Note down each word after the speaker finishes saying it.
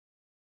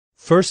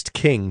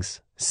1Kings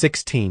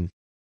 16.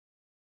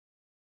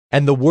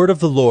 And the word of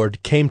the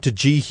Lord came to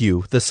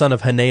Jehu the son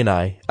of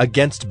Hanani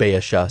against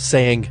Baasha,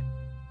 saying,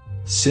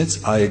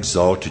 Since I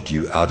exalted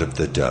you out of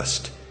the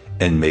dust,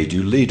 and made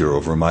you leader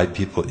over my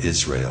people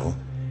Israel,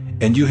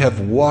 and you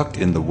have walked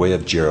in the way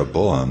of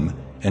Jeroboam,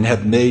 and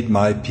have made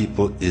my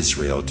people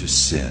Israel to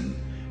sin,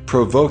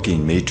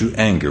 provoking me to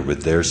anger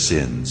with their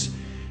sins,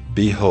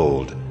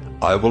 behold,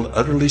 I will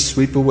utterly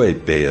sweep away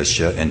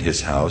Baasha and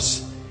his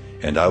house,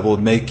 and I will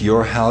make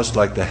your house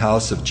like the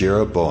house of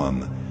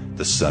Jeroboam,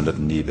 the son of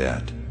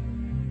Nebat.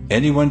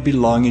 Anyone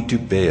belonging to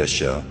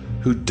Baasha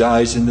who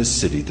dies in the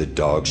city the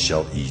dogs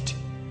shall eat,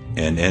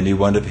 and any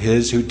one of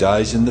his who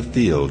dies in the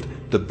field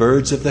the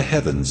birds of the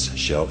heavens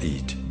shall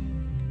eat.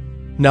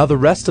 Now the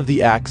rest of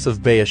the acts of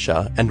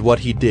Baasha and what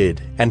he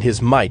did, and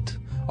his might,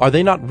 are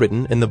they not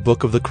written in the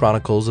book of the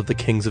Chronicles of the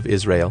kings of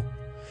Israel?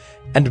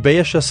 And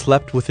Baasha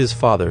slept with his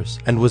fathers,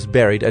 and was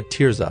buried at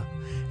Tirzah,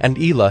 and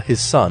Elah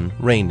his son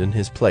reigned in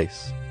his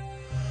place.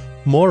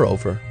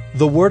 Moreover,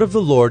 the word of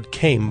the Lord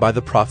came by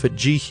the prophet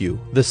Jehu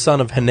the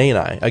son of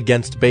Hanani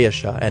against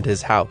Baasha and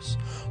his house,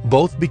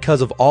 both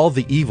because of all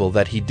the evil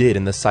that he did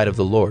in the sight of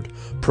the Lord,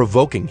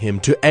 provoking him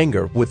to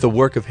anger with the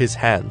work of his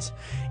hands,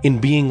 in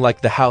being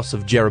like the house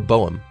of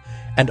Jeroboam,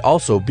 and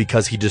also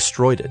because he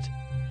destroyed it.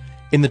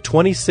 In the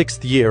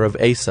 26th year of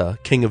Asa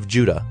king of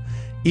Judah,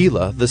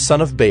 Elah the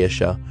son of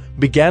Baasha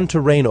began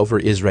to reign over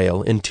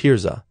Israel in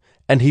Tirzah,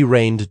 and he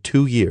reigned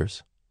 2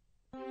 years.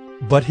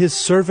 But his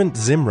servant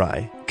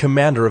Zimri,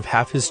 commander of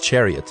half his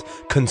chariots,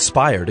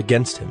 conspired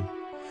against him.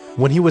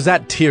 When he was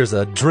at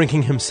Tirzah,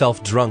 drinking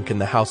himself drunk in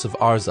the house of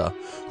Arza,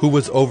 who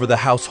was over the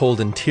household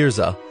in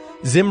Tirzah,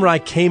 Zimri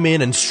came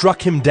in and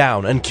struck him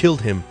down and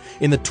killed him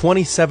in the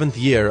 27th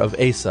year of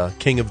Asa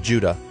king of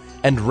Judah,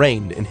 and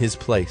reigned in his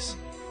place.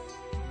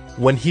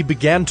 When he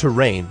began to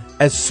reign,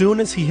 as soon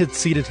as he had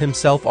seated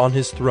himself on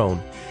his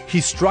throne, he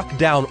struck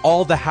down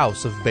all the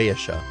house of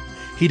Baasha.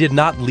 He did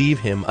not leave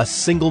him a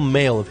single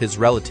male of his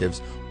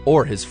relatives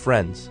or his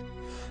friends.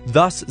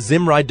 Thus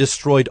Zimri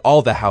destroyed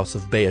all the house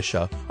of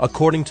Baasha,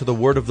 according to the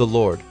word of the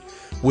Lord,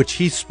 which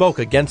he spoke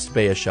against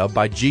Baasha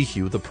by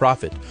Jehu the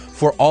prophet,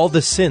 for all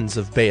the sins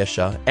of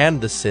Baasha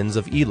and the sins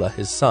of Elah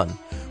his son,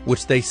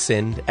 which they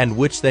sinned and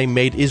which they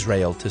made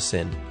Israel to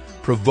sin,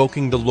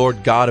 provoking the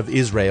Lord God of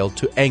Israel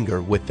to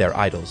anger with their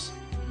idols.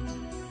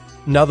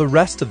 Now the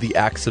rest of the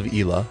acts of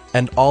Elah,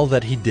 and all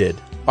that he did,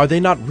 are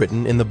they not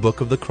written in the book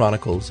of the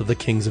Chronicles of the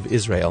kings of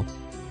Israel?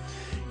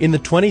 In the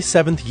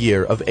 27th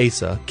year of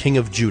Asa king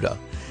of Judah,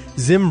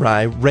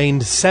 Zimri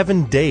reigned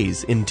 7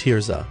 days in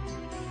Tirzah.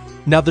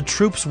 Now the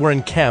troops were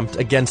encamped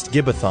against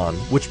Gibbethon,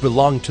 which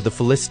belonged to the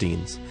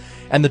Philistines,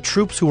 and the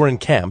troops who were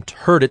encamped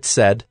heard it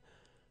said,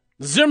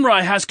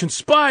 Zimri has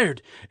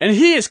conspired, and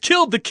he has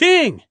killed the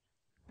king.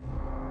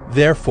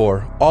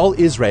 Therefore all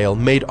Israel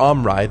made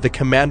Omri the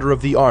commander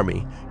of the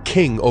army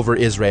king over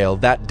Israel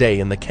that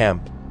day in the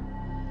camp.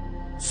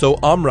 So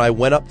Omri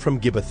went up from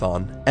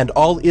Gibbethon, and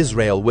all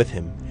Israel with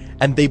him,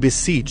 and they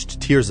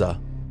besieged Tirzah.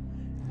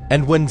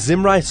 And when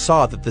Zimri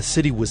saw that the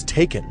city was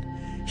taken,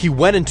 he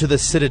went into the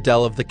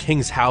citadel of the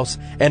king's house,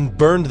 and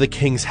burned the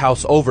king's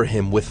house over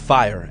him with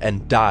fire,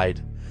 and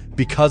died,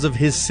 because of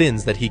his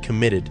sins that he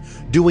committed,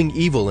 doing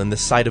evil in the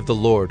sight of the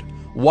Lord,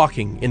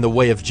 walking in the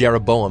way of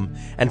Jeroboam,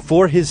 and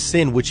for his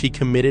sin which he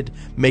committed,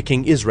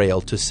 making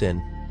Israel to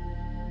sin.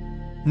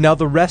 Now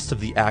the rest of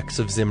the acts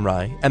of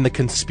Zimri, and the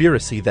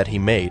conspiracy that he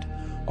made,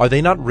 are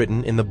they not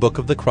written in the book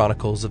of the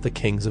Chronicles of the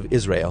kings of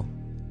Israel?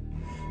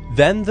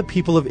 Then the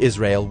people of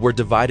Israel were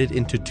divided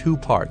into 2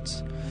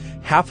 parts.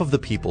 Half of the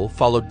people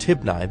followed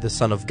Tibni the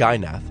son of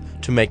Ginath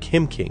to make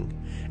him king,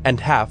 and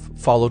half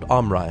followed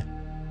Omri.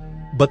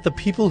 But the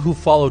people who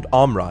followed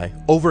Omri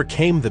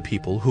overcame the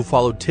people who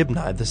followed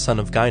Tibni the son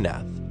of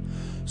Ginath.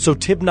 So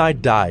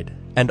Tibni died,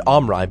 and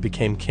Omri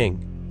became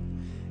king.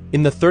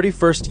 In the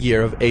 31st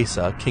year of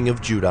Asa king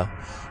of Judah,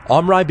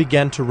 Omri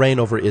began to reign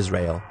over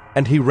Israel,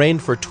 and he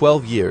reigned for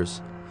 12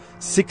 years.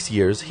 6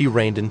 years he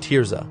reigned in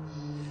Tirzah.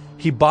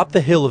 He bought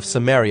the hill of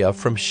Samaria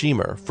from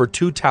Shemer for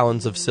 2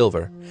 talents of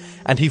silver,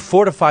 and he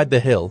fortified the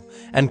hill,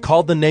 and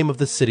called the name of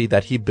the city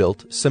that he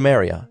built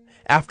Samaria,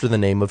 after the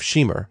name of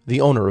Shemer,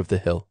 the owner of the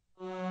hill.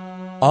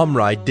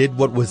 Omri did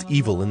what was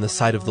evil in the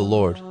sight of the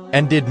Lord,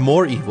 and did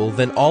more evil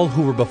than all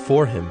who were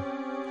before him.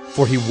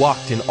 For he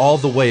walked in all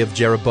the way of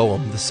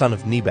Jeroboam the son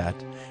of Nebat,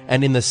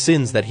 and in the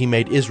sins that he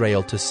made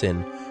Israel to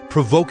sin,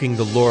 provoking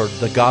the Lord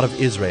the God of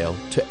Israel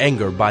to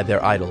anger by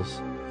their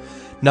idols.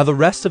 Now the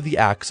rest of the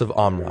acts of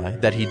Omri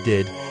that he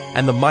did,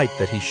 and the might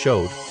that he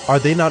showed, are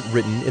they not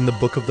written in the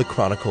book of the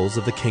Chronicles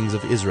of the kings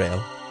of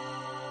Israel?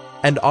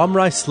 And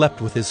Omri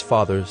slept with his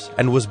fathers,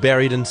 and was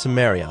buried in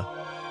Samaria,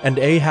 and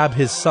Ahab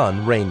his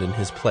son reigned in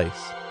his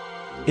place.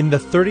 In the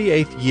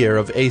 38th year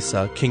of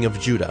Asa king of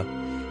Judah,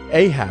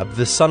 Ahab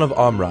the son of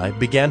Omri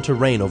began to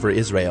reign over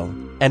Israel,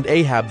 and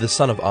Ahab the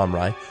son of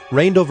Omri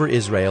reigned over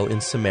Israel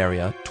in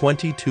Samaria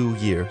 22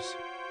 years.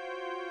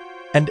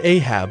 And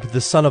Ahab the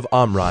son of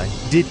Omri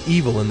did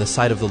evil in the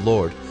sight of the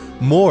Lord,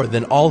 more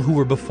than all who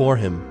were before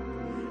him.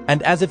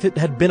 And as if it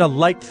had been a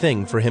light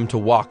thing for him to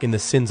walk in the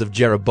sins of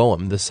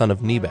Jeroboam the son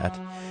of Nebat,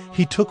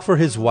 he took for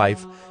his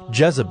wife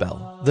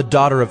Jezebel, the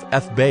daughter of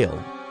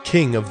Ethbaal,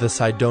 king of the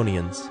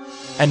Sidonians,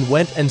 and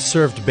went and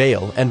served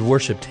Baal and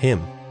worshipped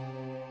him.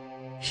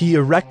 He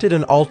erected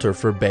an altar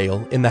for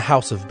Baal in the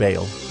house of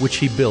Baal, which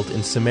he built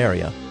in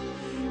Samaria.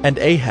 And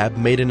Ahab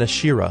made an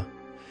Asherah.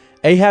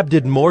 Ahab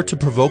did more to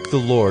provoke the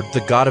Lord,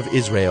 the God of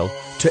Israel,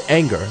 to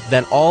anger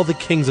than all the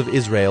kings of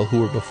Israel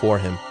who were before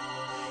him.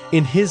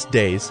 In his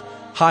days,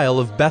 Hiel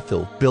of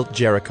Bethel built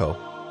Jericho.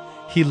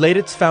 He laid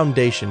its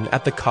foundation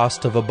at the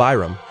cost of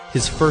Abiram,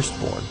 his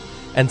firstborn,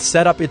 and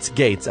set up its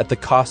gates at the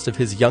cost of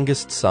his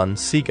youngest son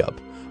Segub,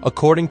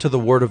 according to the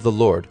word of the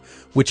Lord,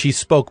 which he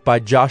spoke by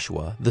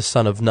Joshua the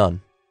son of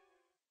Nun.